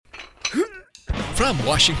From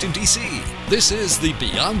Washington, D.C., this is the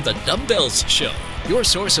Beyond the Dumbbells Show, your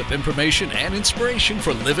source of information and inspiration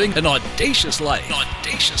for living an audacious life.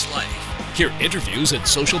 Hear interviews and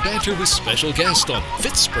social banter with special guests on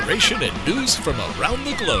fitspiration and news from around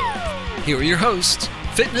the globe. Here are your hosts,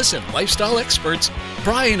 fitness and lifestyle experts,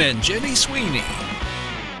 Brian and Jenny Sweeney.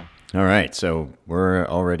 All right, so we're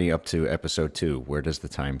already up to episode 2. Where does the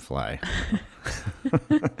time fly?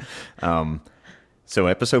 So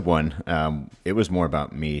episode 1, it was more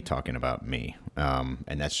about me talking about me,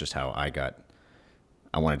 and that's just how I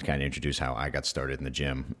wanted to kind of introduce how I got started in the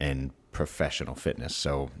gym and professional fitness.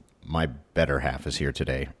 So my better half is here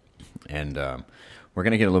today, and we're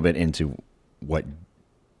going to get a little bit into what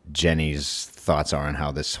Jenny's thoughts are on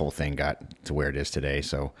how this whole thing got to where it is today.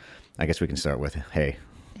 So I guess we can start with, hey.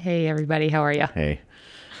 Hey, everybody. How are you? Hey.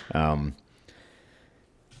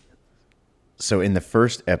 So in the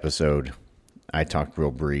first episode, I talked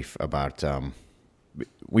real brief about,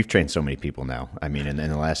 we've trained so many people now. I mean, in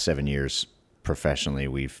the last 7 years, professionally,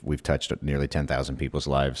 we've touched nearly 10,000 people's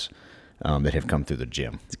lives that have come through the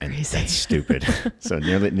gym. And that's stupid. So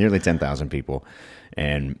nearly 10,000 people.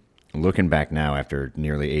 And looking back now after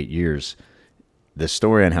nearly 8 years, the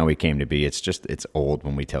story on how we came to be, it's old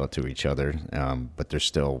when we tell it to each other. But there's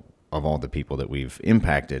still, of all the people that we've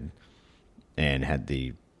impacted and had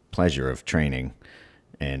the pleasure of training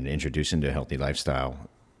and introducing to a healthy lifestyle,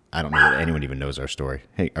 I don't know that anyone even knows our story.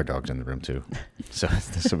 Hey, our dog's in the room too. So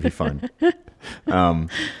this will be fun.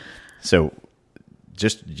 So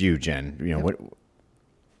just you, Jen,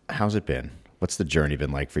 how's it been? What's the journey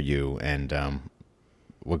been like for you? And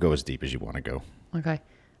we'll go as deep as you want to go. Okay.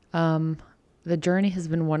 The journey has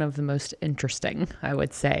been one of the most interesting, I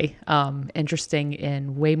would say. Interesting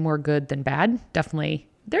in way more good than bad.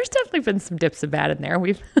 There's definitely been some dips and bad in there.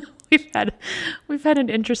 We've had an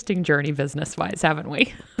interesting journey business-wise, haven't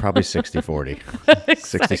we? Probably 60-40.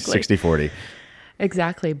 Exactly. 60-40.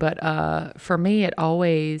 Exactly. But for me, it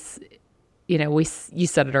always, you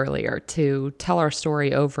said it earlier, to tell our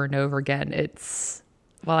story over and over again,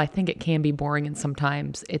 I think it can be boring, and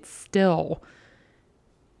sometimes it still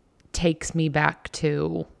takes me back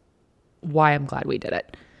to why I'm glad we did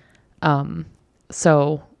it.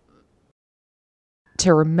 So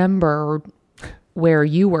to remember where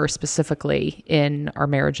you were specifically in our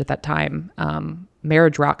marriage at that time,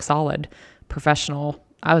 marriage rock solid, professional.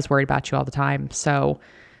 I was worried about you all the time. So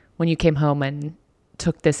when you came home and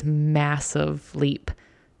took this massive leap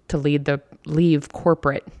to leave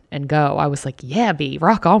corporate and go, I was like, yeah, B,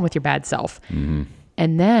 rock on with your bad self. Mm-hmm.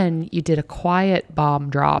 And then you did a quiet bomb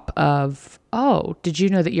drop of, oh, did you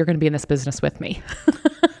know that you're going to be in this business with me?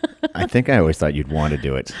 I think I always thought you'd want to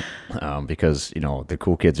do it because, the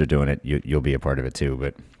cool kids are doing it. You'll be a part of it too.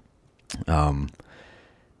 But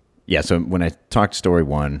so when I talked story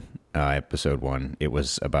 1, episode 1, it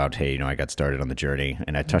was about, hey, I got started on the journey,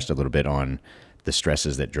 and I touched a little bit on the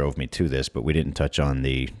stresses that drove me to this, but we didn't touch on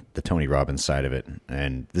the Tony Robbins side of it.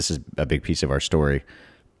 And this is a big piece of our story.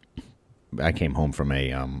 I came home from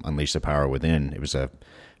a Unleash the Power Within. It was a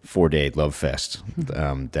 4-day love fest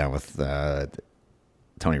down with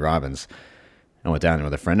Tony Robbins. I went down there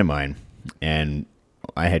with a friend of mine, and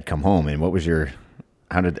I had come home. And what was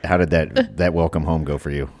how did that welcome home go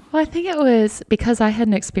for you? Well, I think it was because I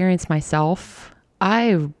hadn't experienced myself.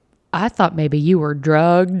 I thought maybe you were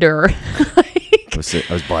drugged or I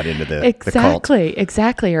was bought into the cult.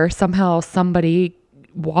 Exactly. Or somehow somebody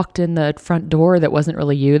walked in the front door that wasn't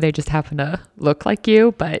really you. They just happened to look like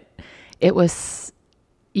you, but it was,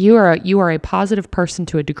 you are a positive person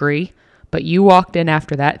to a degree, but you walked in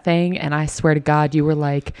after that thing, and I swear to God, you were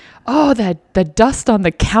like, oh, the dust on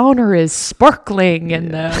the counter is sparkling,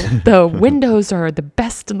 and the windows are the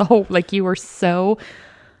best in the whole, like you were so...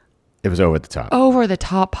 It was over the top. Over the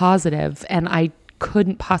top positive, and I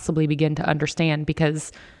couldn't possibly begin to understand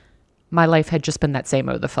because my life had just been that same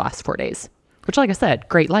over the last 4 days. Which, like I said,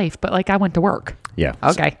 great life, but I went to work. Yeah.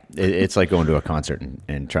 Okay. It's like going to a concert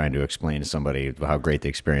and trying to explain to somebody how great the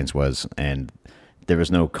experience was, and there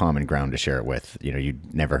was no common ground to share it with.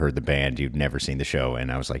 You'd never heard the band, you'd never seen the show,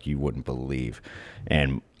 and I was like, you wouldn't believe.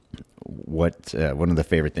 And what one of my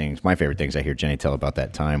favorite things I hear Jenny tell about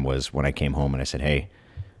that time was when I came home and I said, hey,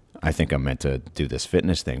 I think I'm meant to do this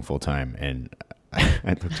fitness thing full time, and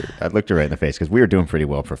I looked her right in the face because we were doing pretty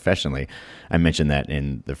well professionally. I mentioned that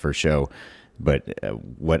in the first show. But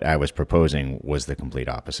what I was proposing was the complete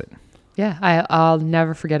opposite. Yeah, I'll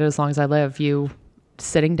never forget it as long as I live. You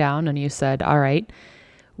sitting down and you said, all right,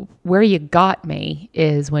 where you got me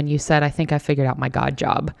is when you said, I think I figured out my God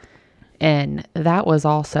job. And that was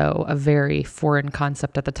also a very foreign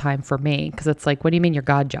concept at the time for me, because it's like, what do you mean your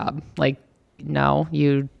God job? Like, no,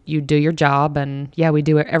 you do your job, and yeah, we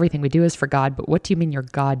do it. Everything we do is for God. But what do you mean your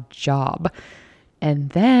God job? And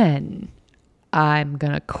then I'm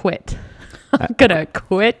going to quit. I'm going to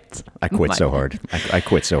quit. I quit so hard. I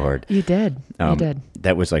quit so hard. You did. You did.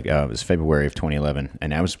 That was like, it was February of 2011.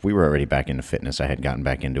 And we were already back into fitness. I had gotten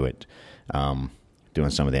back into it, doing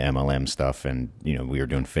some of the MLM stuff. And, we were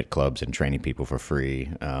doing fit clubs and training people for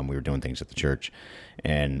free. We were doing things at the church.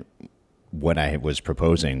 And what I was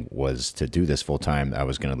proposing was to do this full time. I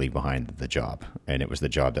was going to leave behind the job. And it was the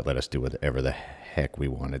job that let us do whatever the heck we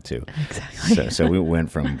wanted to. Exactly. So we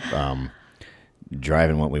went from,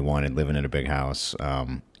 driving what we wanted, living in a big house.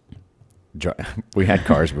 We had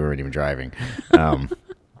cars we weren't even driving, to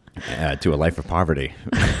a life of poverty,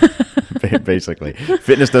 basically.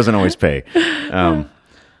 Fitness doesn't always pay. A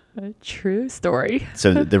true story.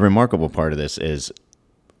 So the remarkable part of this is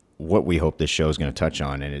what we hope this show is going to touch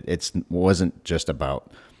on. And it wasn't just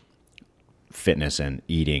about fitness and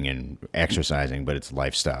eating and exercising, but it's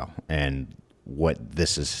lifestyle. And what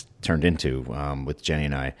this has turned into, with Jenny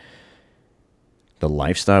and I, the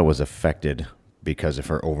lifestyle was affected because of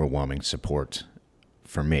her overwhelming support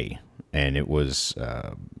for me. And it was,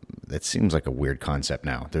 it seems like a weird concept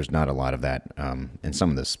now. There's not a lot of that in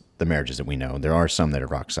some of the marriages that we know. There are some that are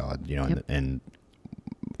rock solid, yep. And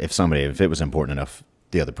if it was important enough,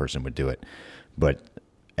 the other person would do it. But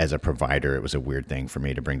as a provider, it was a weird thing for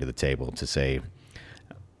me to bring to the table to say,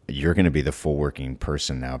 you're going to be the full working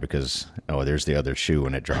person now because, there's the other shoe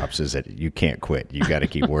when it drops, is that you can't quit. You got to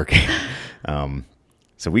keep working.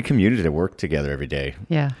 So we commuted at work together every day.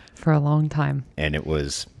 Yeah, for a long time. And it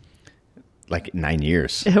was like 9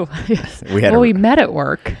 years. Yes. We met at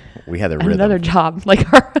work. We had a rhythm. Another job.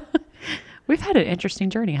 We've had an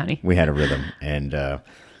interesting journey, honey. We had a rhythm. And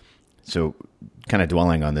so kind of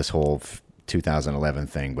dwelling on this whole 2011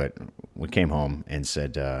 thing, but we came home and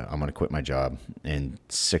said, I'm going to quit my job. And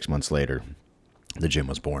 6 months later, the gym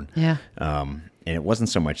was born. Yeah. And it wasn't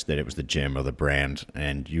so much that it was the gym or the brand,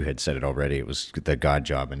 and you had said it already, it was the God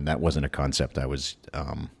job, and that wasn't a concept I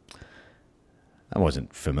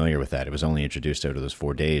wasn't familiar with that. It was only introduced out of those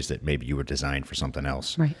 4 days that maybe you were designed for something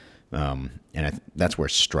else. Right. And that's where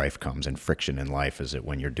strife comes and friction in life, is that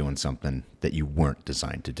when you're doing something that you weren't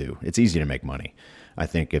designed to do. It's easy to make money. I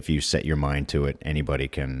think if you set your mind to it, anybody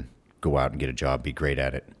can go out and get a job, be great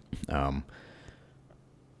at it.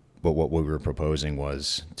 But what we were proposing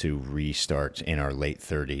was to restart in our late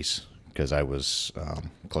 30s, because I was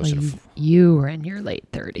closer to... You were in your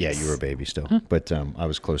late 30s. Yeah, you were a baby still. But I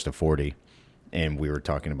was close to 40, and we were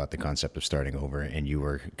talking about the concept of starting over, and you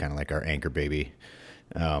were kind of like our anchor baby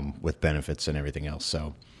with benefits and everything else.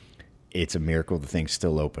 So it's a miracle the thing's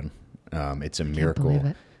still open. It's a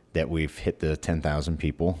miracle that we've hit the 10,000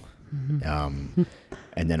 people, and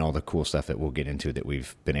then all the cool stuff that we'll get into that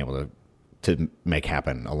we've been able to make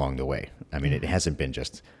happen along the way. I mean, it hasn't been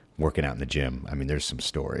just working out in the gym. I mean, there's some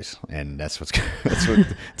stories, and it's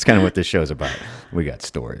kind of what this show's about. We got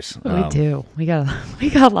stories. We do. We got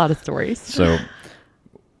a lot of stories. So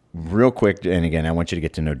real quick, and again, I want you to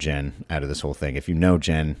get to know Jen out of this whole thing. If you know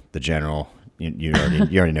Jen, the Jeneral, you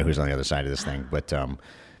already know who's on the other side of this thing. But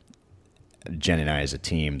Jen and I as a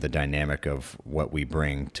team, the dynamic of what we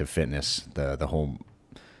bring to fitness, the whole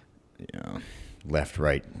left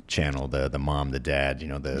right channel, the mom, the dad,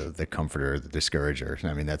 the comforter, the discourager.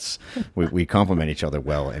 I mean, that's we complement each other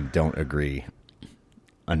well and don't agree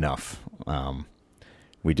enough.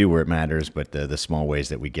 We do where it matters, but the small ways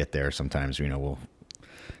that we get there, sometimes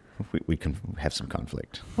we can have some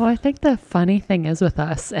conflict. Well, I think the funny thing is with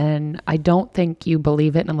us, and I don't think you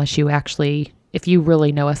believe it unless you actually, if you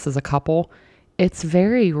really know us as a couple, it's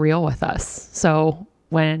very real with us. So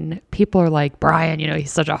when people are like, Brian,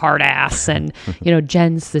 he's such a hard ass, and,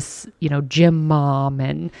 Jen's this, gym mom.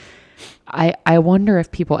 And I wonder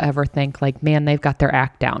if people ever think like, man, they've got their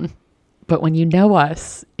act down. But when you know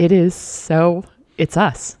us, it's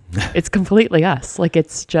us. It's completely us. Like,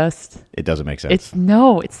 it's just, it doesn't make sense.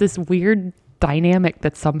 It's this weird dynamic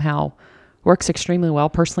that somehow works extremely well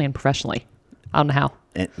personally and professionally. I don't know how.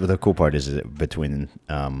 And the cool part is that between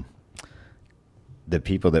the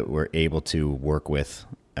people that we're able to work with,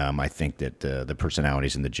 I think that the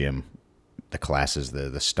personalities in the gym, the classes,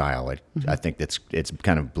 the style, I think it's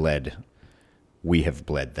kind of bled. We have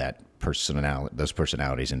bled those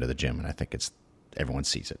personalities into the gym, and I think everyone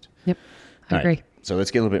sees it. Yep, I agree. Right. So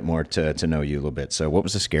let's get a little bit more to know you a little bit. So what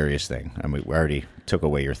was the scariest thing? I mean, we already took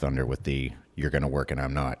away your thunder with the you're going to work and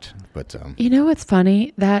I'm not. But it's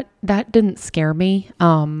funny that didn't scare me.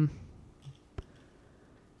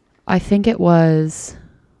 I think it was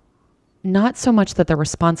not so much that the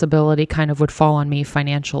responsibility kind of would fall on me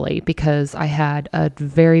financially, because I had a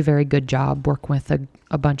very, very good job working with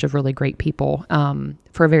a bunch of really great people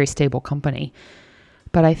for a very stable company.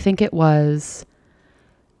 But I think it was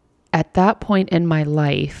at that point in my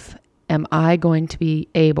life, am I going to be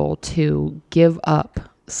able to give up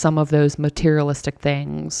some of those materialistic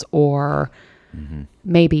things, or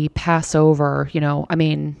maybe pass over, I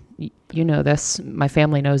mean, you know this, my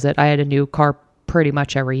family knows it. I had a new car pretty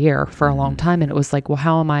much every year for a long time. And it was like, well,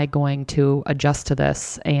 how am I going to adjust to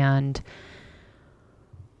this? And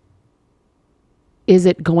is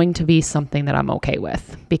it going to be something that I'm okay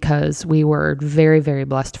with? Because we were very, very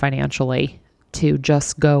blessed financially to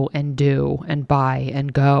just go and do and buy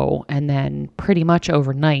and go. And then pretty much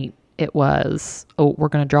overnight, it was, oh, we're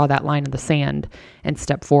going to draw that line in the sand and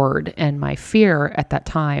step forward. And my fear at that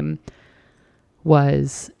time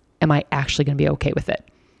was, am I actually going to be okay with it?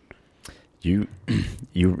 You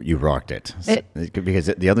rocked it. Because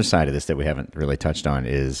the other side of this that we haven't really touched on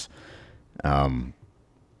is, I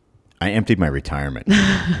emptied my retirement.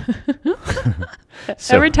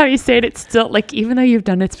 So, every time you say it, it's still like, even though you've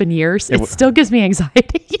done it's been years, it still gives me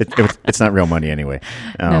anxiety. It's not real money anyway.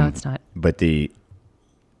 No, it's not. But the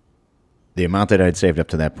amount that I'd saved up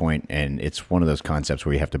to that point, and it's one of those concepts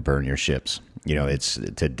where you have to burn your ships. It's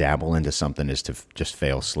to dabble into something is to just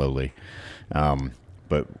fail slowly.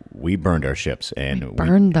 But we burned our ships, and we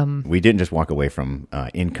burned them. We didn't just walk away from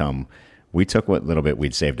income. We took what little bit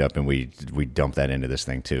we'd saved up, and we dumped that into this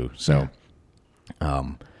thing too. So,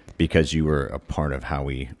 because you were a part of how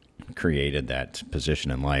we created that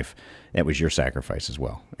position in life, it was your sacrifice as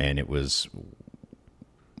well, and it was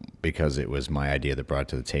because it was my idea that brought it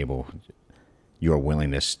to the table. Your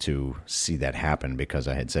willingness to see that happen, because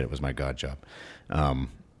I had said it was my God job.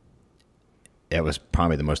 It was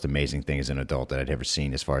probably the most amazing thing as an adult that I'd ever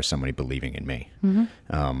seen, as far as somebody believing in me.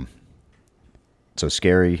 So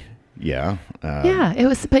scary. Yeah. Yeah, it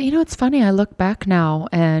was, but it's funny. I look back now,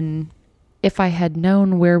 and if I had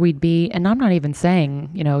known where we'd be, and I'm not even saying,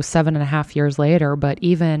 7.5 years later, but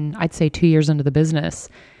even I'd say 2 years into the business,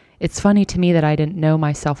 it's funny to me that I didn't know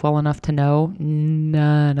myself well enough to know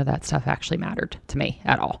none of that stuff actually mattered to me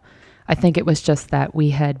at all. I think it was just that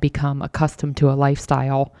we had become accustomed to a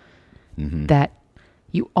lifestyle that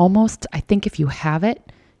you almost, I think if you have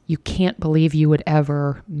it, you can't believe you would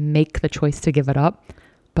ever make the choice to give it up.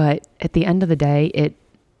 But at the end of the day,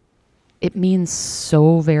 it means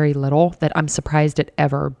so very little that I'm surprised it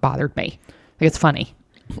ever bothered me. Like, it's funny.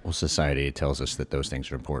 Well, society tells us that those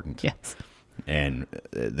things are important. Yes. And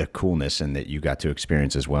the coolness and that you got to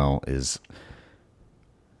experience as well is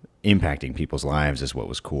impacting people's lives is what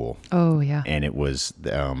was cool. Oh, yeah. And it was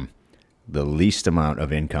the least amount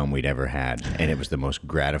of income we'd ever had, and it was the most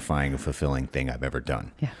gratifying and fulfilling thing I've ever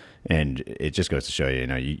done. Yeah. And it just goes to show you,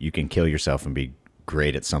 you can kill yourself and be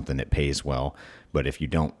great at something that pays well, but if you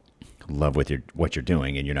don't love what you're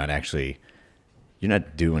doing, and you're not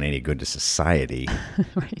doing any good to society,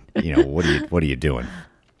 right. What are you doing?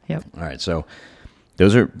 Yep. All right. So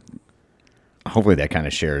those are, hopefully that kind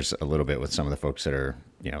of shares a little bit with some of the folks that are,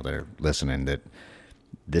 that are listening, that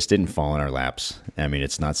this didn't fall in our laps. I mean,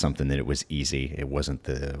 it's not something that it was easy. It wasn't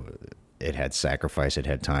it had sacrifice, it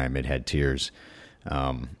had time, it had tears.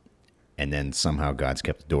 And then somehow God's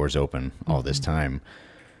kept the doors open all this time,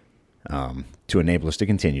 to enable us to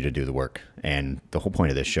continue to do the work. And the whole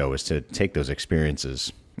point of this show is to take those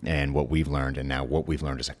experiences and what we've learned, and now what we've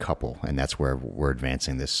learned as a couple, and that's where we're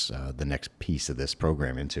advancing this, the next piece of this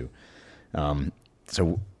program into.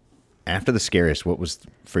 So after the scariest, what was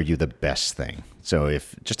for you the best thing? So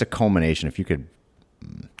if just a culmination, if you could,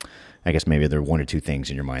 I guess maybe there are one or two things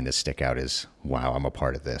in your mind that stick out as, wow, I'm a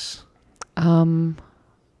part of this.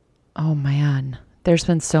 Oh man, there's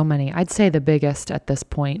been so many. I'd say the biggest at this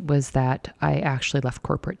point was that I actually left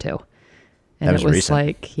corporate too. And that was it was recent.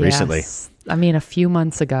 like, yes, recently. I mean, a few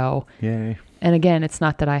months ago. Yay. And again, it's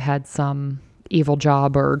not that I had some evil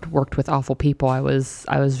job or worked with awful people. I was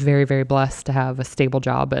very, very blessed to have a stable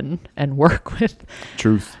job and work with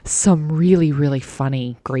some really, really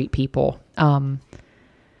funny, great people.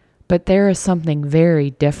 But there is something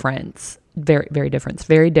very different.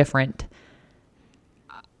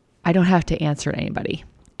 I don't have to answer to anybody.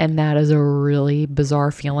 And that is a really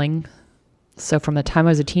bizarre feeling. So from the time I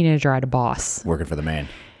was a teenager, I had a boss. Working for the man.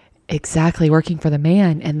 Exactly, working for the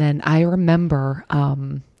man. And then I remember,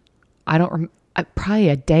 probably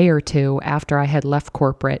a day or two after I had left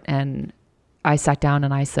corporate, and I sat down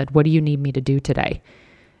and I said, "What do you need me to do today?"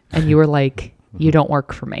 And you were like, "You don't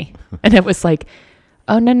work for me." And it was like,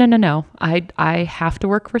 "Oh, no. I have to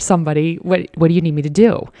work for somebody. What do you need me to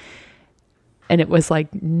do?" And it was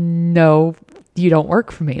like, "No, you don't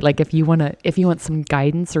work for me. Like if you want some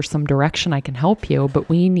guidance or some direction, I can help you, but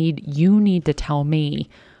you need to tell me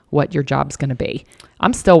what your job's going to be.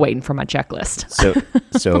 I'm still waiting for my checklist.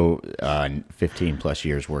 So 15 plus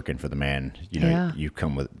years working for the man, you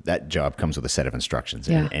come with, that job comes with a set of instructions.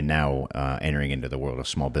 Yeah. And now entering into the world of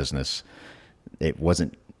small business,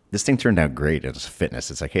 this thing turned out great. It was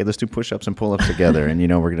fitness. It's like, hey, let's do push-ups and pull-ups together. And,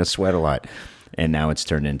 we're going to sweat a lot. And now it's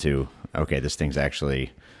turned into, okay, this thing's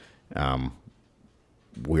actually,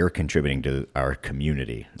 we're contributing to our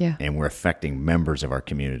community. Yeah. And we're affecting members of our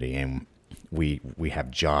community. And we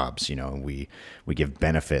have jobs, we give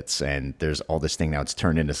benefits, and there's all this thing now. It's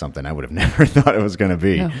turned into something I would have never thought it was going to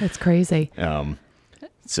be. No, it's crazy.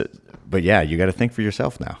 But yeah, you got to think for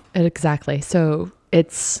yourself now. Exactly. So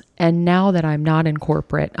and now that I'm not in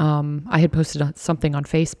corporate, I had posted something on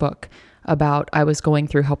Facebook about, I was going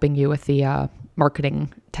through helping you with the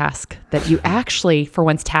marketing task that you actually, for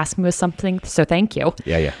once, tasked me with something. So thank you.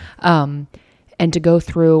 Yeah. And to go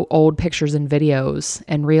through old pictures and videos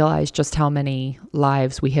and realize just how many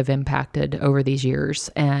lives we have impacted over these years.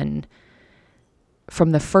 And from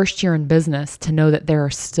the first year in business, to know that there are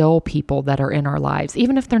still people that are in our lives,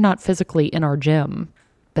 even if they're not physically in our gym,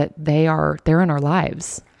 that they're in our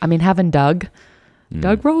lives. I mean, having Doug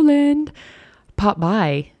Rowland pop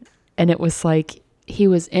by, and it was like, he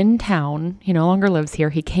was in town. He no longer lives here.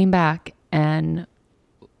 He came back, and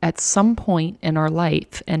at some point in our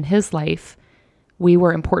life and his life, we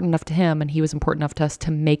were important enough to him, and he was important enough to us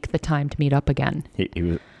to make the time to meet up again. He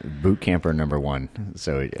was boot camper number one.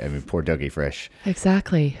 So, I mean, poor Dougie Fresh.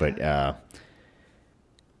 Exactly. But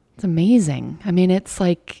it's amazing. I mean, it's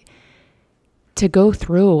like to go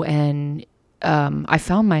through, and I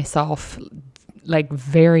found myself like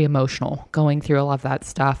very emotional going through all of that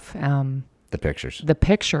stuff. The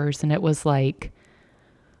pictures. And it was like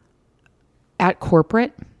at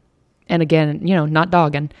corporate, and again, not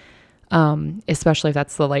dogging, especially if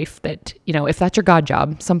that's the life that, if that's your God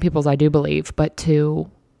job, some people's I do believe, but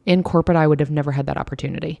in corporate, I would have never had that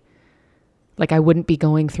opportunity. Like I wouldn't be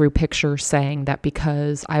going through pictures saying that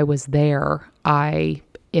because I was there, I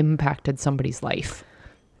impacted somebody's life.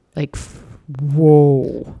 Like,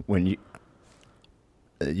 whoa. When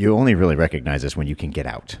you only really recognize this when you can get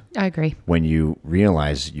out. I agree. When you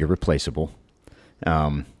realize you're replaceable,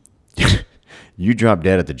 you drop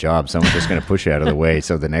dead at the job, someone's just going to push you out of the way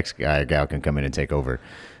so the next guy or gal can come in and take over.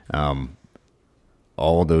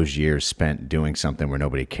 All those years spent doing something where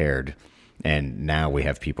nobody cared, and now we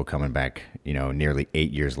have people coming back, nearly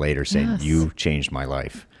 8 years later saying, yes, you changed my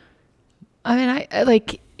life. I mean,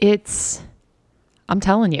 I'm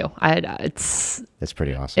telling you, it's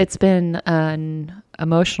pretty awesome. It's been an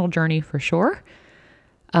emotional journey for sure.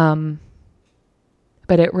 But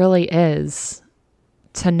it really is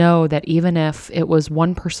to know that even if it was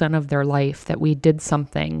 1% of their life that we did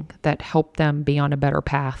something that helped them be on a better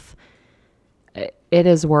path, it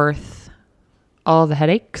is worth all the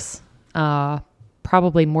headaches,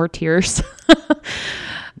 probably more tears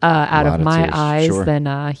out of my eyes, sure,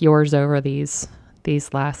 than yours over these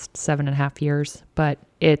last 7.5 years, but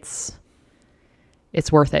it's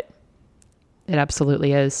worth it. It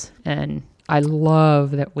absolutely is. And I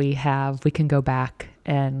love that we can go back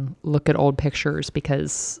and look at old pictures,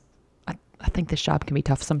 because I think this job can be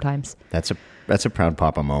tough sometimes. That's a proud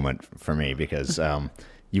papa moment for me, because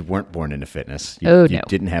you weren't born into fitness. No. You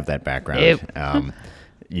didn't have that background.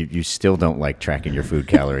 You still don't like tracking your food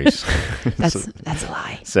calories. That's a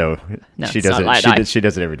lie. So no, she does it. She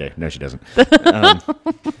does it every day. No, she doesn't.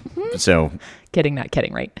 So kidding, not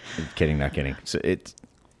kidding, right? Kidding, not kidding. So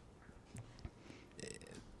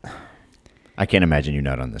I can't imagine you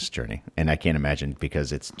not on this journey, and I can't imagine,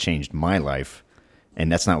 because it's changed my life,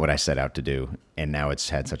 and that's not what I set out to do. And now it's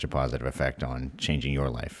had such a positive effect on changing your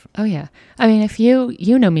life. Oh yeah. I mean, if you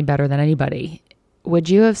know me better than anybody, would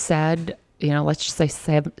you have said, let's just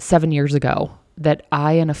say 7 years ago, that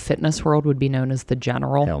I in a fitness world would be known as the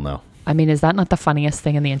Jeneral? Hell no. I mean, is that not the funniest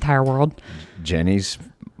thing in the entire world? Jenny's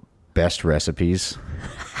best recipes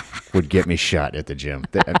would get me shot at the gym.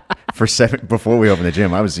 Before we opened the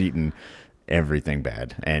gym, I was eating everything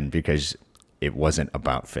bad. And because it wasn't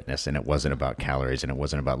about fitness, and it wasn't about calories, and it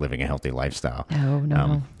wasn't about living a healthy lifestyle.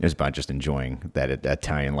 No. It was about just enjoying that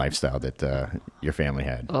Italian lifestyle that your family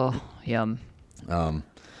had. Oh, yum. All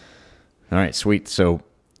right, sweet. So,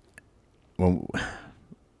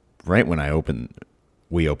 right when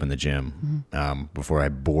we opened the gym, before I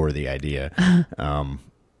bore the idea,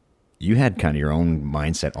 you had kind of your own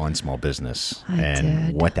mindset on small business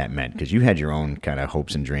what that meant, because you had your own kind of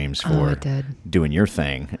hopes and dreams for doing your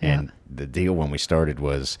thing. Yeah. And the deal when we started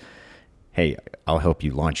was, hey, I'll help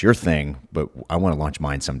you launch your thing, but I want to launch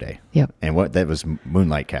mine someday. Yep. And that was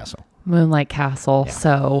Moonlight Castle. Moonlight Castle. Yeah.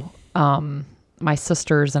 So, my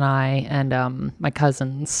sisters and I and my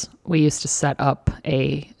cousins, we used to set up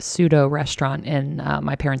a pseudo restaurant in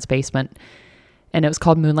my parents' basement, and it was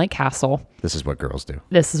called Moonlight Castle. This is what girls do.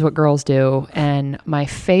 This is what girls do. And my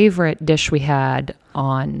favorite dish we had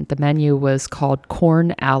on the menu was called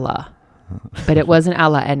corn a la, but it wasn't a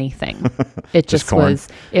la anything. It just was,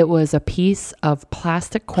 it was a piece of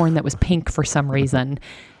plastic corn that was pink for some reason.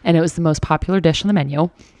 And it was the most popular dish on the menu.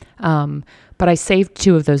 But I saved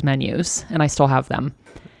 2 of those menus and I still have them.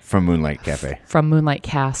 From Moonlight Cafe. From Moonlight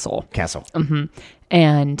Castle. Mm-hmm.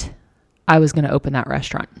 And I was going to open that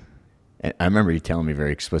restaurant. And I remember you telling me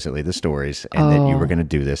very explicitly the stories and that you were going to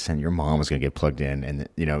do this and your mom was going to get plugged in and,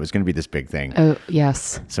 you know, it was going to be this big thing. Oh,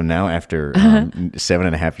 yes. So now after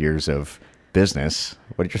 7.5 years of business,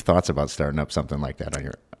 what are your thoughts about starting up something like that on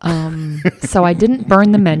your... So I didn't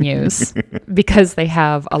burn the menus because they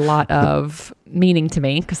have a lot of meaning to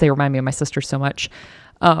me because they remind me of my sister so much.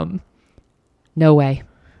 No way.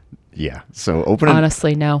 Yeah. So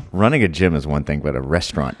honestly, no. Running a gym is one thing, but a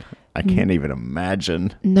restaurant, I can't even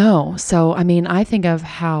imagine. No. So, I mean, I think of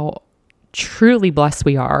how truly blessed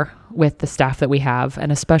we are with the staff that we have,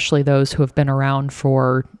 and especially those who have been around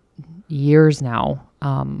for years now,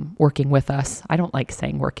 working with us. I don't like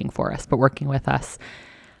saying working for us, but working with us.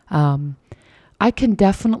 I can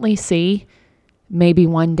definitely see maybe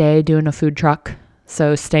one day doing a food truck.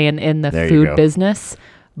 So staying in the food business,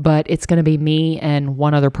 but it's going to be me and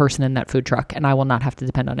one other person in that food truck, and I will not have to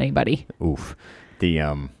depend on anybody. Oof.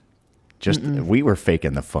 We were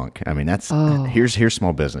faking the funk. I mean, here's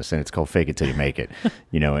small business, and it's called fake it till you make it.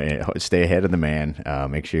 You know, stay ahead of the man.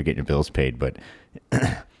 Make sure you're getting your bills paid. But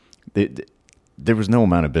there was no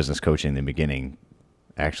amount of business coaching in the beginning.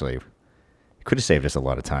 Actually, it could have saved us a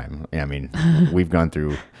lot of time. I mean, we've gone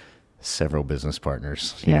through several business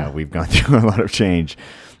partners. You know, we've gone through a lot of change.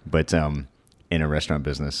 But in a restaurant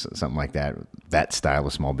business, something like that style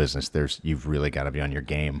of small business, you've really got to be on your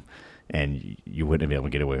game. And you wouldn't be able to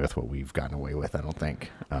get away with what we've gotten away with, I don't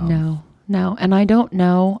think. No. And I don't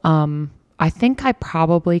know. I think I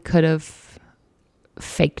probably could have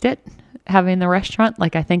faked it, having the restaurant.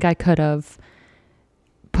 Like, I think I could have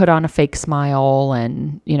put on a fake smile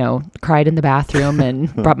and, you know, cried in the bathroom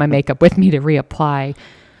and brought my makeup with me to reapply.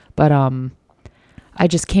 But I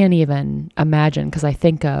just can't even imagine, because I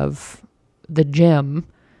think of the gym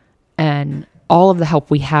and all of the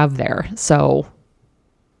help we have there. So...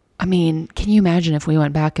 I mean, can you imagine if we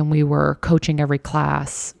went back and we were coaching every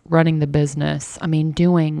class, running the business? I mean,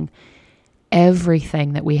 doing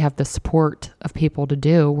everything that we have the support of people to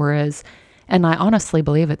do. Whereas, and I honestly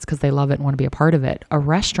believe it's because they love it and want to be a part of it. A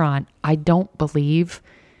restaurant, I don't believe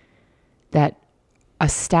that a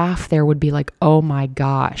staff there would be like, oh my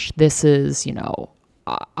gosh, this is, you know,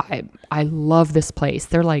 I love this place.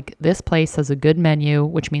 They're like, this place has a good menu,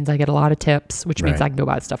 which means I get a lot of tips, which means I can go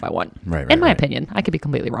buy the stuff I want. In my opinion, I could be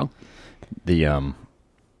completely wrong. There's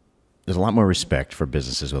a lot more respect for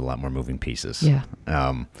businesses with a lot more moving pieces. Yeah.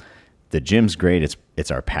 The gym's great.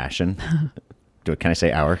 It's our passion. Can I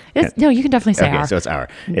say our? No, you can definitely say our. So it's our.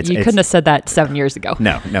 You couldn't have said that 7 years ago.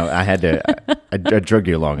 No, I had to. I drug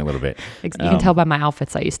you along a little bit. You can tell by my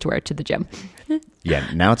outfits I used to wear to the gym. Yeah,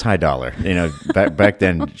 now it's high dollar. You know, back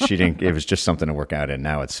then she didn't. It was just something to work out in.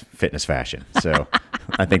 Now it's fitness fashion. So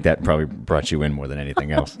I think that probably brought you in more than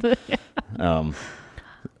anything else. Well,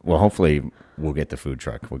 hopefully we'll get the food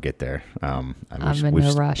truck. We'll get there. I'm in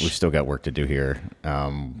no rush. We've still got work to do here.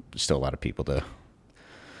 Still a lot of people to.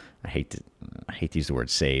 I hate to use the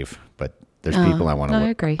word save, but there's people I want to. I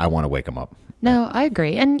agree. I want to wake them up. No, I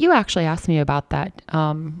agree. And you actually asked me about that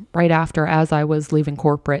right after, as I was leaving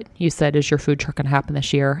corporate. You said, "Is your food truck going to happen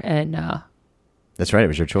this year?" And that's right. It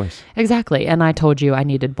was your choice. Exactly. And I told you I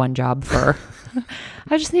needed one job for.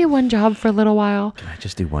 I just need one job for a little while. Can I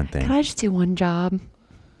just do one thing? Can I just do one job?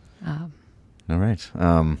 All right.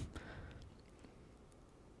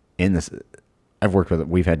 In this.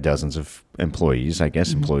 We've had dozens of employees, I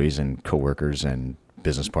guess, employees and coworkers and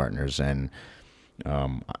business partners. And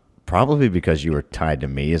probably because you were tied to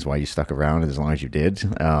me is why you stuck around as long as you did.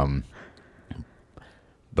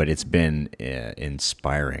 But it's been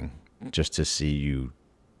inspiring just to see you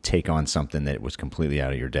take on something that was completely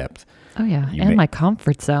out of your depth. Oh, yeah. And my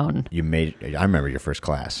comfort zone. I remember your first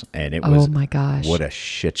class, and it was, oh my gosh, what a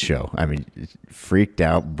shit show. I mean, freaked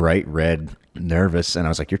out, bright red, nervous. And I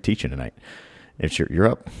was like, you're teaching tonight. You're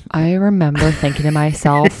up. I remember thinking to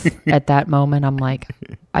myself at that moment, I'm like,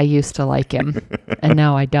 I used to like him and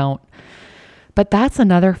now I don't. But that's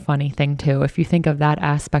another funny thing too. If you think of that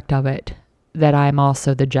aspect of it, that I'm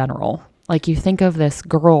also the general. Like you think of this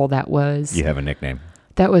girl that was... You have a nickname.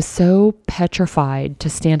 That was so petrified to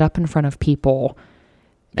stand up in front of people.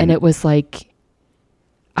 And it was like,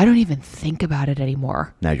 I don't even think about it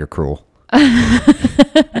anymore. Now you're cruel.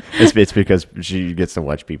 It's because she gets to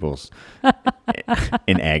watch people's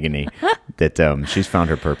in agony that she's found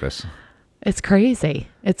her purpose. It's crazy.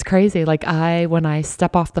 It's crazy. Like when I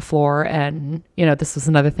step off the floor and, this was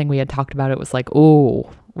another thing we had talked about. It was like, oh,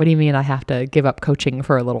 what do you mean I have to give up coaching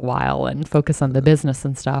for a little while and focus on the business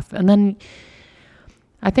and stuff? And then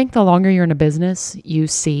I think the longer you're in a business, you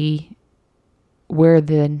see where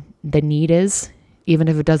the need is, even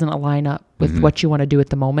if it doesn't align up with what you want to do at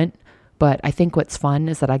the moment. But I think what's fun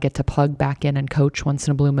is that I get to plug back in and coach once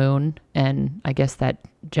in a blue moon. And I guess that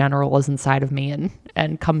Jeneral is inside of me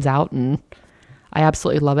and comes out, and I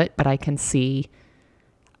absolutely love it. But I can see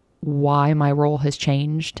why my role has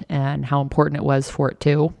changed and how important it was for it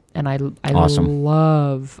too. And I Awesome.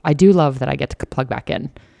 I do love that I get to plug back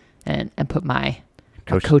in and put my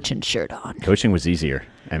coaching shirt on. Coaching was easier.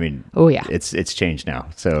 I mean, oh yeah, it's changed now.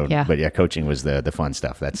 So, yeah. But yeah, coaching was the fun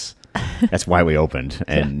stuff. That's why we opened,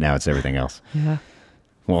 and now it's everything else. Yeah.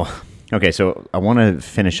 Well, okay, so I want to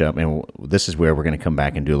finish up, and this is where we're going to come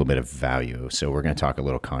back and do a little bit of value. So we're going to talk a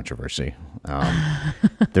little controversy.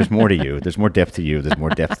 There's more to you. There's more depth to you. There's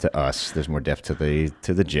more depth to us. There's more depth to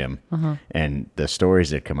the gym, and the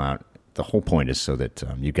stories that come out. The whole point is so that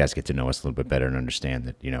you guys get to know us a little bit better and understand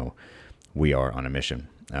that we are on a mission.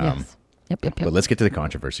 Yes. Yep. But let's get to the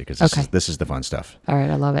controversy because this is the fun stuff. All right,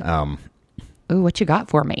 I love it. Ooh, what you got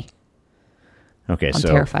for me? Okay, I'm so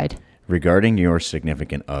terrified. Regarding your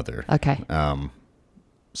significant other, Okay.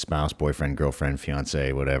 Spouse, boyfriend, girlfriend,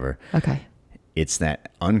 fiance, whatever. Okay. It's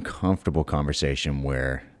that uncomfortable conversation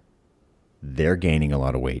where they're gaining a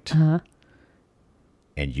lot of weight, and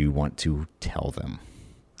you want to tell them.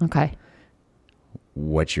 Okay.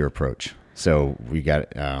 What's your approach? So we got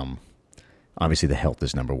obviously the health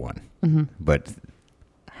is number one, but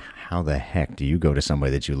how the heck do you go to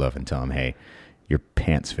somebody that you love and tell them, hey, your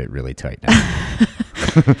pants fit really tight now?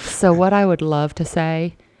 So what I would love to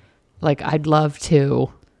say, like I'd love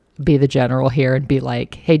to be the general here and be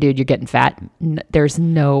like, hey dude, you're getting fat. There's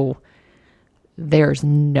no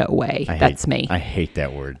way that's me. I hate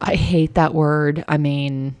that word. I hate that word. I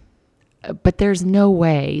mean, but there's no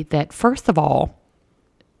way that, first of all,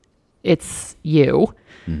 it's you.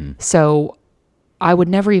 So I would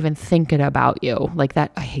never even think it about you like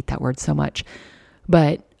that. I hate that word so much.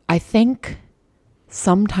 But I think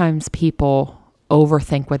sometimes people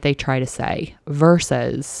overthink what they try to say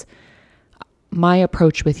versus my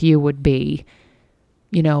approach with you would be,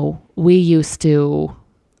 we used to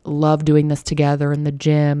love doing this together in the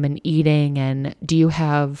gym and eating. And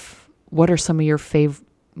what are some of your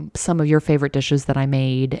favorite dishes that I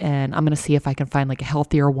made? And I'm going to see if I can find like a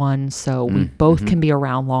healthier one so we both can be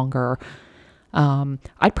around longer.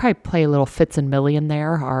 I'd probably play a little Fitz and Millie in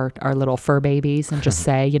there, our little fur babies, and just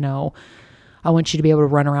say, I want you to be able to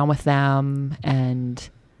run around with them and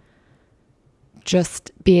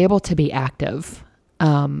just be able to be active.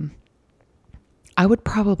 I would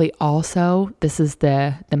probably also, this is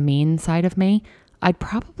the mean side of me, I'd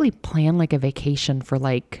probably plan like a vacation for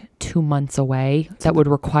like 2 months away that would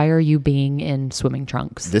require you being in swimming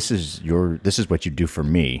trunks. This is what you do for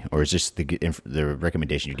me, or is this the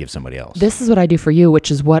recommendation you give somebody else? This is what I do for you,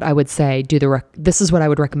 which is what I would say, this is what I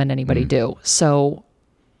would recommend anybody do. So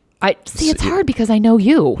it's hard because I know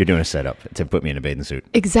you. You're doing a setup to put me in a bathing suit.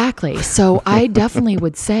 Exactly. So I definitely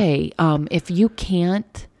would say, if you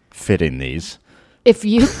can't fit in these, if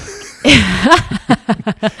you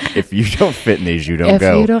don't fit in these, you don't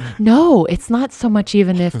go. No, it's not so much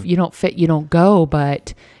even if you don't fit, you don't go.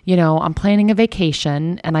 But, I'm planning a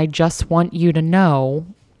vacation and I just want you to know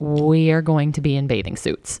we are going to be in bathing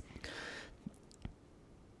suits.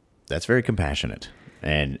 That's very compassionate.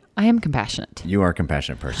 And I am compassionate. You are a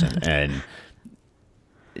compassionate person. And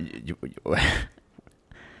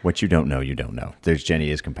what you don't know, you don't know. Jenny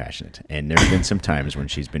is compassionate. And there's been some times when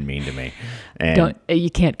she's been mean to me. And you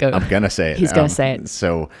can't go. I'm going to say it. He's going to say it.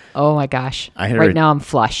 So, oh my gosh. Now I'm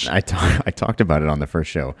flush. I talked about it on the first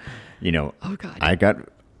show. Oh God. I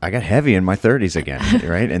got heavy in my 30s again,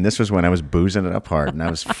 right? And this was when I was boozing it up hard and I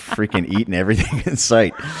was freaking eating everything in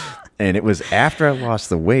sight. And it was after I lost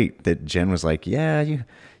the weight that Jen was like, yeah,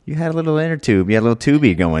 you had a little inner tube. You had a little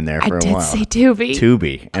tubey going there for a while. I did say tubey.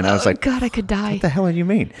 Tubey. And I was like, God, I could die. What the hell do you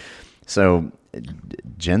mean? So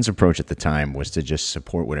Jen's approach at the time was to just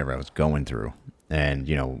support whatever I was going through. And,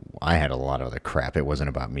 I had a lot of other crap. It wasn't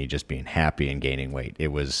about me just being happy and gaining weight. It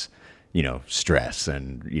was, stress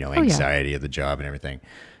and, anxiety of the job and everything.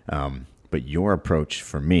 But your approach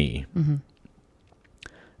for me,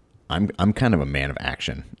 I'm kind of a man of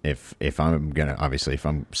action. If I'm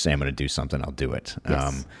saying I'm gonna do something, I'll do it.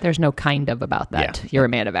 Yes. There's no kind of about that. Yeah. You're a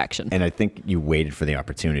man of action. And I think you waited for the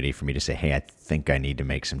opportunity for me to say, hey, I think I need to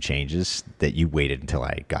make some changes, that you waited until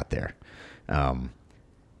I got there.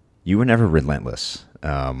 You were never relentless.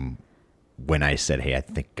 When I said, hey, I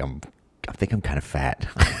think I'm kind of fat.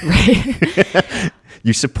 Right.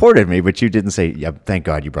 You supported me, but you didn't say, yeah, thank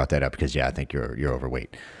God you brought that up, because I think you're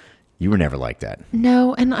overweight. You were never like that.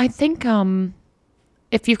 No, and I think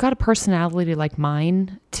if you've got a personality like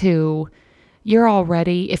mine, you're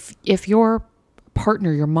already, if your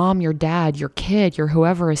partner, your mom, your dad, your kid, your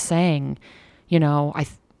whoever is saying, I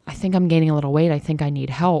think I'm gaining a little weight, I think I need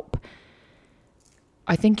help,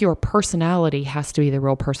 I think your personality has to be the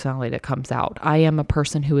real personality that comes out. I am a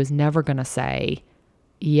person who is never going to say,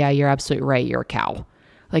 yeah, you're absolutely right, you're a cow.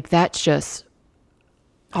 Like, that's just...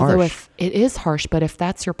 harsh. Although if it is harsh, but if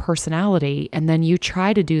that's your personality and then you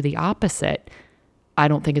try to do the opposite, I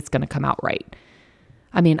don't think it's going to come out right.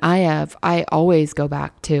 I mean, I always go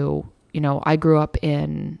back to, I grew up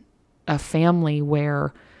in a family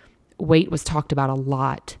where weight was talked about a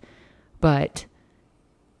lot, but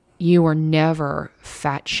you were never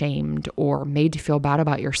fat shamed or made to feel bad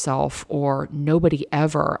about yourself, or nobody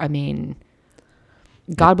ever. I mean,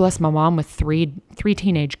 God bless my mom with three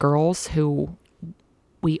teenage girls who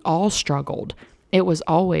we all struggled. It was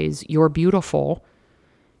always, you're beautiful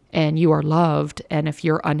and you are loved. And if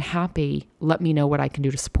you're unhappy, let me know what I can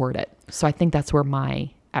do to support it. So I think that's where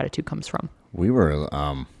my attitude comes from. We were,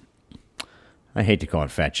 I hate to call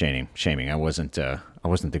it fat shaming. I wasn't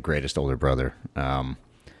the greatest older brother.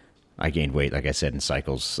 I gained weight, like I said, in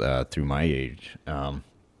cycles through my age.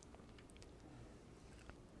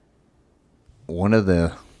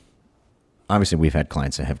 Obviously we've had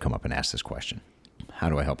clients that have come up and asked this question. How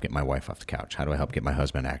do I help get my wife off the couch? How do I help get my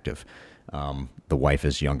husband active? The wife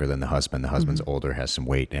is younger than the husband. The husband's older, has some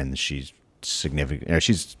weight, and she's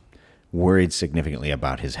worried significantly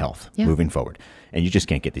about his health moving forward. And you just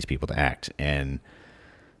can't get these people to act. And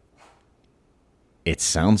it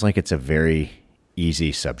sounds like it's a very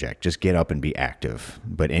easy subject. Just get up and be active.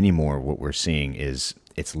 But anymore, what we're seeing is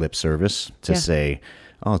it's lip service to say,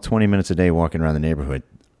 20 minutes a day walking around the neighborhood.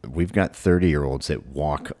 We've got 30-year-olds that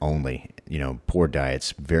walk only, poor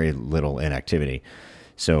diets, very little inactivity.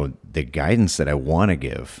 So the guidance that I want to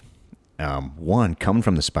give, one, coming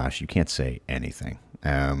from the spouse, you can't say anything.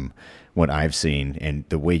 What I've seen and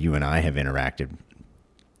the way you and I have interacted,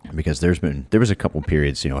 because there was a couple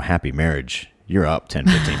periods, happy marriage, you're up 10,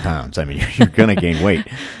 15 pounds. I mean, you're going to gain weight.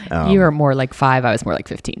 You were more like 5. I was more like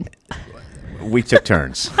 15. We took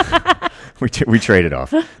turns. We traded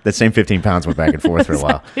off. That same 15 pounds went back and forth for a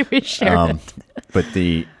while. We shared it. But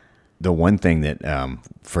the one thing that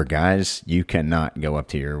for guys, you cannot go up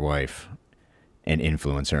to your wife and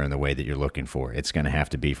influence her in the way that you're looking for. It's going to have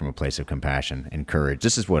to be from a place of compassion and courage.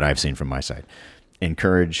 This is what I've seen from my side.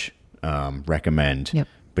 Encourage, recommend,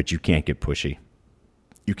 but you can't get pushy.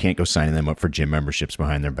 You can't go signing them up for gym memberships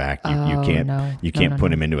behind their back. You can't put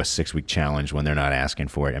them into a 6-week challenge when they're not asking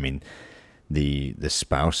for it. I mean, the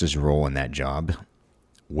spouse's role in that job,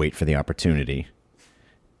 wait for the opportunity,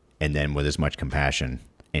 and then with as much compassion,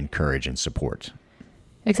 encourage and support.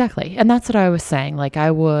 Exactly. And that's what I was saying. Like, I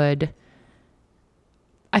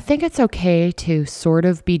think it's okay to sort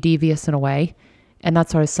of be devious in a way. And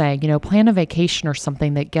that's what I was saying, plan a vacation or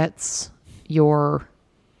something that gets your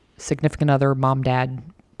significant other, mom, dad,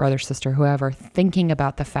 brother, sister, whoever, thinking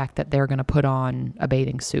about the fact that they're going to put on a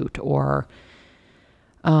bathing suit, or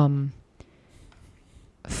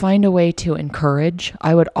find a way to encourage.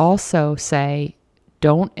 I would also say,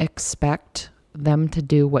 don't expect them to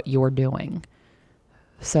do what you're doing.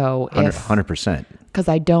 So 100%. Because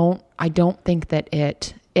I don't think that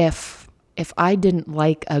if I didn't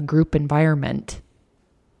like a group environment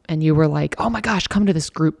and you were like, oh my gosh, come to this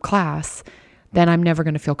group class, then I'm never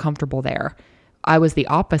going to feel comfortable there. I was the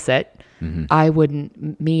opposite. Mm-hmm. I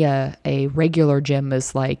wouldn't, a regular gym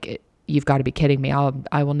is like, you've got to be kidding me.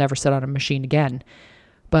 I will never sit on a machine again.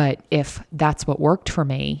 But if that's what worked for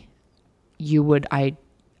me,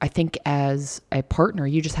 I think as a partner,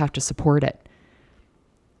 you just have to support it.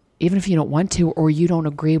 Even if you don't want to, or you don't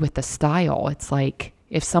agree with the style. It's like,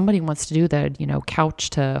 if somebody wants to do the, couch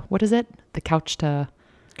to, what is it? The couch to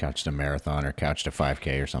marathon or couch to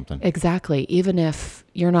 5K or something. Exactly. Even if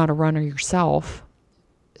you're not a runner yourself,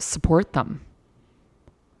 support them.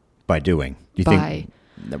 By doing.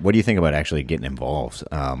 What do you think about actually getting involved?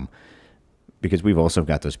 Because we've also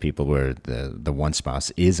got those people where the one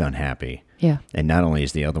spouse is unhappy. Yeah. And not only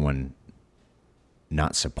is the other one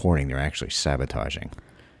not supporting, they're actually sabotaging.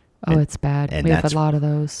 Oh, it's bad. And we have a lot of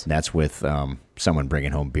those. That's with someone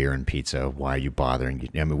bringing home beer and pizza. Why are you bothering?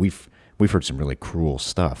 I mean, we've heard some really cruel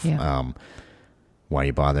stuff. Yeah. Why are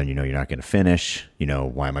you bothering? You know, you're not going to finish. You know,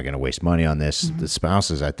 why am I going to waste money on this? The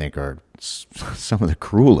spouses, I think, are some of the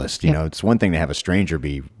cruelest. You know, it's one thing to have a stranger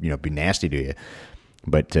be nasty to you,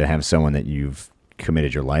 but to have someone that you've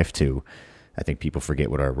committed your life to, I think people forget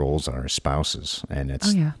what our roles are as spouses, and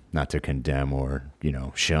it's not to condemn or,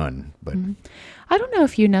 shun, but I don't know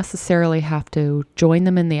if you necessarily have to join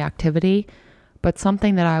them in the activity, but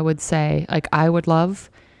something that I would say, like I would love,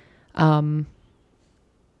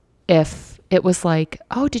 if it was like,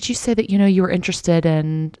 oh, did you say that, you were interested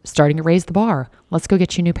in starting to raise the bar? Let's go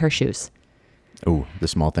get you a new pair of shoes. Oh, the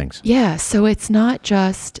small things. Yeah. So it's not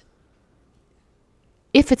just,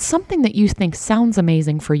 if it's something that you think sounds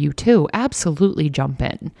amazing for you too, absolutely jump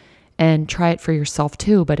in and try it for yourself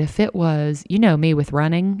too. But if it was, me with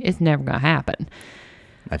running, it's never going to happen.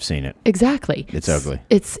 I've seen it. Exactly. It's ugly.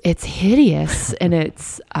 It's hideous. And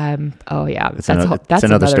it's, oh yeah, that's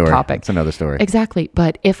another story. Topic. It's another story. Exactly.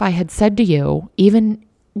 But if I had said to you,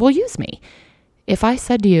 use me. If I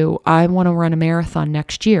said to you, I want to run a marathon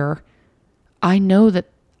next year, I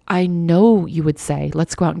know you would say,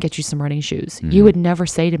 let's go out and get you some running shoes. Mm-hmm. You would never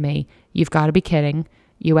say to me, you've got to be kidding.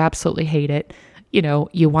 You absolutely hate it.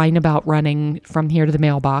 You whine about running from here to the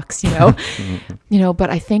mailbox, but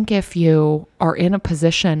I think if you are in a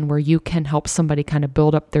position where you can help somebody kind of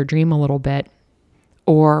build up their dream a little bit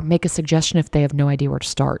or make a suggestion if they have no idea where to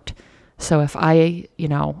start. So if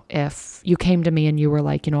if you came to me and you were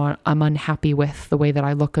like, I'm unhappy with the way that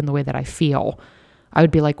I look and the way that I feel, I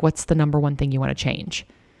would be like, what's the number one thing you want to change?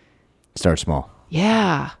 Start small.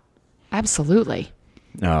 Yeah, absolutely.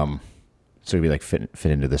 So you'd be like fit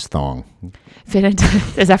into this thong.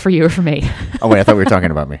 Is that for you or for me? Oh wait, I thought we were talking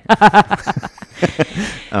about me.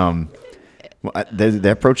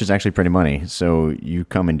 The approach is actually pretty money. So you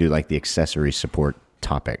come and do like the accessory support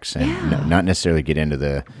topics and not necessarily get into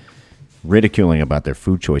the ridiculing about their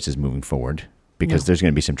food choices moving forward, because there's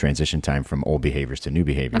going to be some transition time from old behaviors to new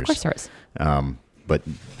behaviors. Of course there is. But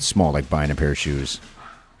small, like buying a pair of shoes,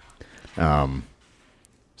 some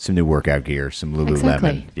new workout gear, some Lululemon.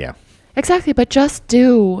 Exactly. Yeah. Exactly, but just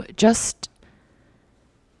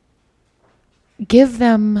give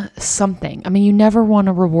them something. I mean, you never want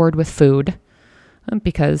to reward with food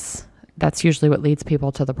because that's usually what leads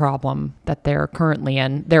people to the problem that they're currently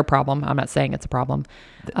in. Their problem. I'm not saying it's a problem.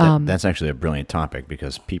 That's actually a brilliant topic,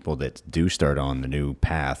 because people that do start on the new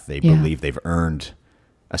path, they believe they've earned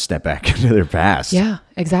a step back into their past. Yeah,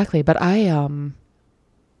 exactly. But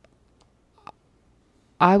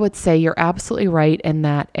I would say you're absolutely right in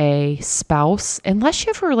that a spouse, unless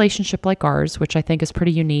you have a relationship like ours, which I think is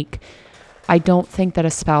pretty unique, I don't think that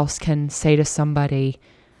a spouse can say to somebody,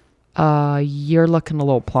 you're looking a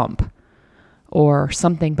little plump or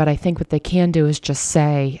something. But I think what they can do is just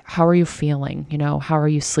say, how are you feeling? How are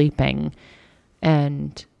you sleeping?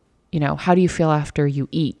 And, how do you feel after you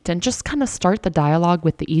eat? And just kind of start the dialogue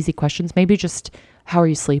with the easy questions. Maybe just, how are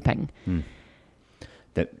you sleeping?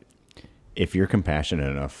 That if you're compassionate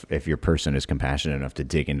enough, if your person is compassionate enough to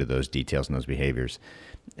dig into those details and those behaviors,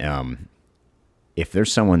 if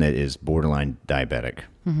there's someone that is borderline diabetic,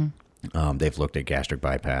 they've looked at gastric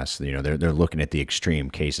bypass, they're looking at the extreme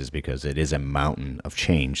cases, because it is a mountain of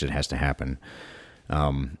change that has to happen.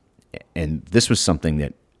 And this was something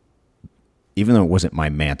that, even though it wasn't my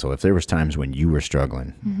mantle, if there was times when you were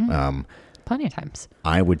struggling, plenty of times,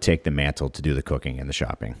 I would take the mantle to do the cooking and the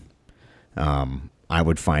shopping. I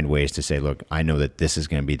would find ways to say, look, I know that this is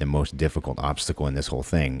going to be the most difficult obstacle in this whole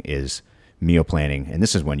thing is meal planning. And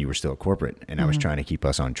this is when you were still corporate, and I was trying to keep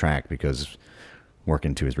us on track, because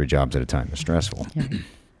working 2 or 3 jobs at a time is stressful. Yeah.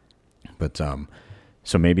 But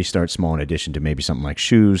so maybe start small, in addition to maybe something like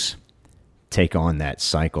shoes. Take on that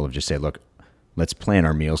cycle of just say, look, let's plan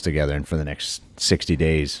our meals together, and for the next 60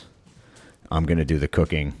 days, I'm going to do the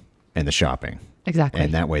cooking and the shopping. Exactly.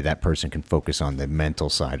 And that way that person can focus on the mental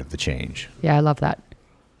side of the change. Yeah, I love that.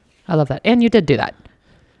 And you did do that.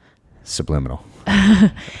 Subliminal.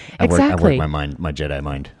 Exactly. I work my Jedi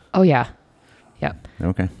mind. Oh, yeah. Yep.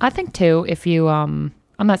 Okay. I think, too, if you, I'm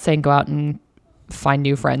not saying go out and find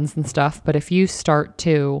new friends and stuff, but if you start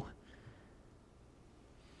to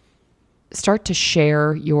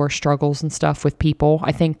share your struggles and stuff with people,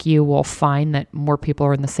 I think you will find that more people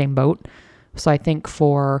are in the same boat. So I think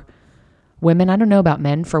for women, I don't know about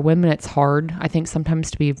men. For women, it's hard, I think, sometimes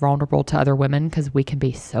to be vulnerable to other women, because we can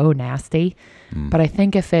be so nasty. But I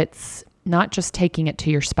think if it's not just taking it to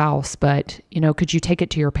your spouse, but, could you take it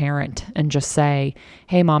to your parent and just say,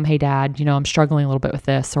 hey, mom, hey, dad, I'm struggling a little bit with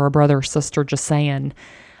this, or a brother or sister just saying,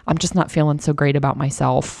 I'm just not feeling so great about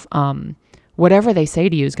myself. Whatever they say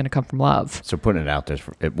to you is going to come from love. So putting it out there,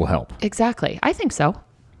 it will help. Exactly. I think so.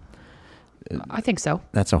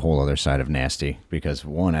 That's a whole other side of nasty, because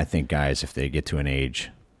one, I think guys, if they get to an age,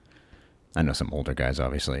 I know some older guys,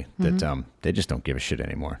 obviously, that they just don't give a shit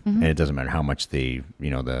anymore. And it doesn't matter how much the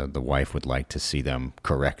wife would like to see them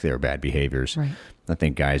correct their bad behaviors. Right. I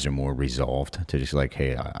think guys are more resolved to just like,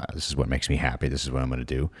 hey, this is what makes me happy. This is what I'm going to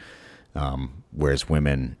do. Whereas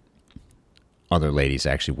women, other ladies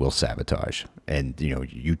actually will sabotage. And,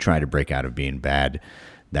 you try to break out of being bad.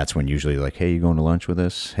 That's when usually like, hey, you going to lunch with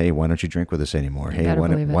us? Hey, why don't you drink with us anymore? Hey,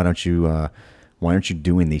 why aren't you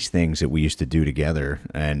doing these things that we used to do together?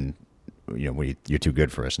 And you're too good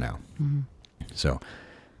for us now. So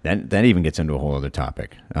that even gets into a whole other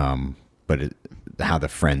topic. But how the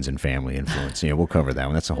friends and family influence, we'll cover that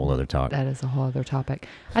one. That's a whole other topic. That is a whole other topic.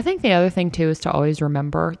 I think the other thing too is to always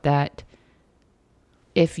remember that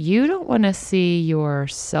if you don't want to see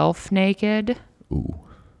yourself naked,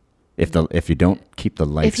 if you don't keep the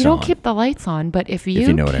lights on. If you don't keep the lights on, but if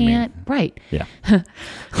you know can't, what I mean. Right. Yeah.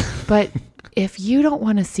 But if you don't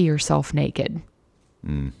want to see yourself naked,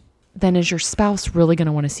 then is your spouse really going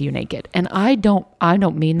to want to see you naked? And I don't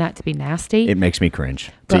mean that to be nasty. It makes me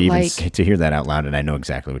cringe to hear that out loud, and I know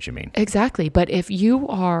exactly what you mean. Exactly. But if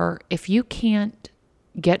you can't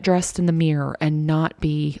get dressed in the mirror and not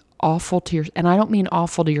be awful and I don't mean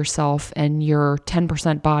awful to yourself and your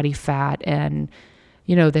 10% body fat and,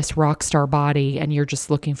 this rock star body, and you're just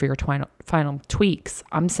looking for your final tweaks.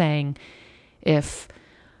 I'm saying if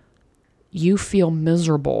you feel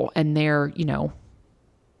miserable and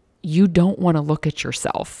you don't want to look at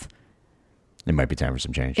yourself, it might be time for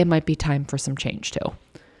some change. It might be time for some change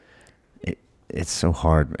too. It's so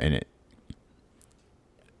hard, and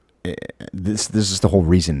this is the whole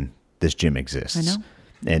reason this gym exists. I know.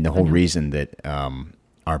 And the whole reason that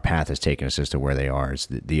our path has taken us as to where they are is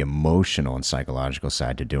the emotional and psychological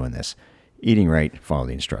side to doing this. Eating right, follow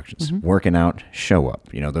the instructions. Working out, show up.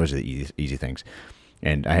 Those are the easy things.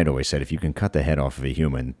 And I had always said, if you can cut the head off of a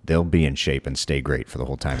human, they'll be in shape and stay great for the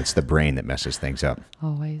whole time. It's the brain that messes things up.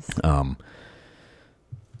 Always.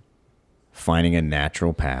 Finding a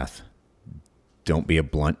natural path. Don't be a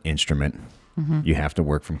blunt instrument. You have to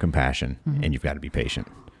work from compassion, and you've got to be patient.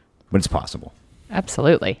 But it's possible.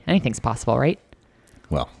 Absolutely. Anything's possible, right?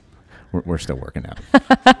 Well, we're still working out.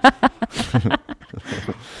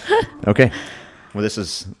 Okay. Well, this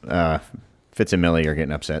is Fitz and Millie are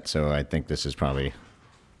getting upset, so I think this is probably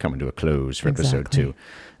coming to a close for episode 2.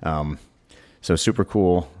 So super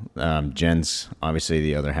cool. Jen's obviously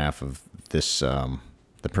the other half of this, the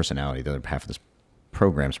personality, the other half of this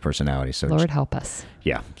program's personality. So Lord help us.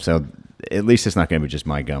 Yeah. So at least it's not going to be just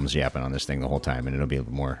my gums yapping on this thing the whole time, and it'll be a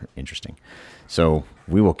little more interesting. So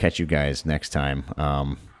we will catch you guys next time.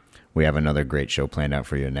 We have another great show planned out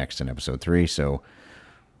for you next in episode 3. So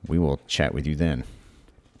we will chat with you then.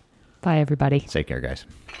 Bye, everybody. Take care, guys.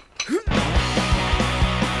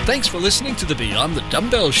 Thanks for listening to the Beyond the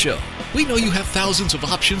Dumbbells Show. We know you have thousands of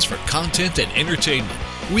options for content and entertainment.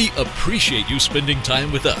 We appreciate you spending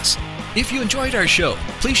time with us. If you enjoyed our show,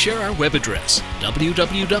 please share our web address,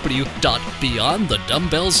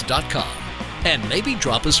 www.beyondthedumbbells.com, and maybe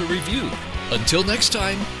drop us a review. Until next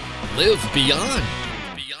time, live beyond.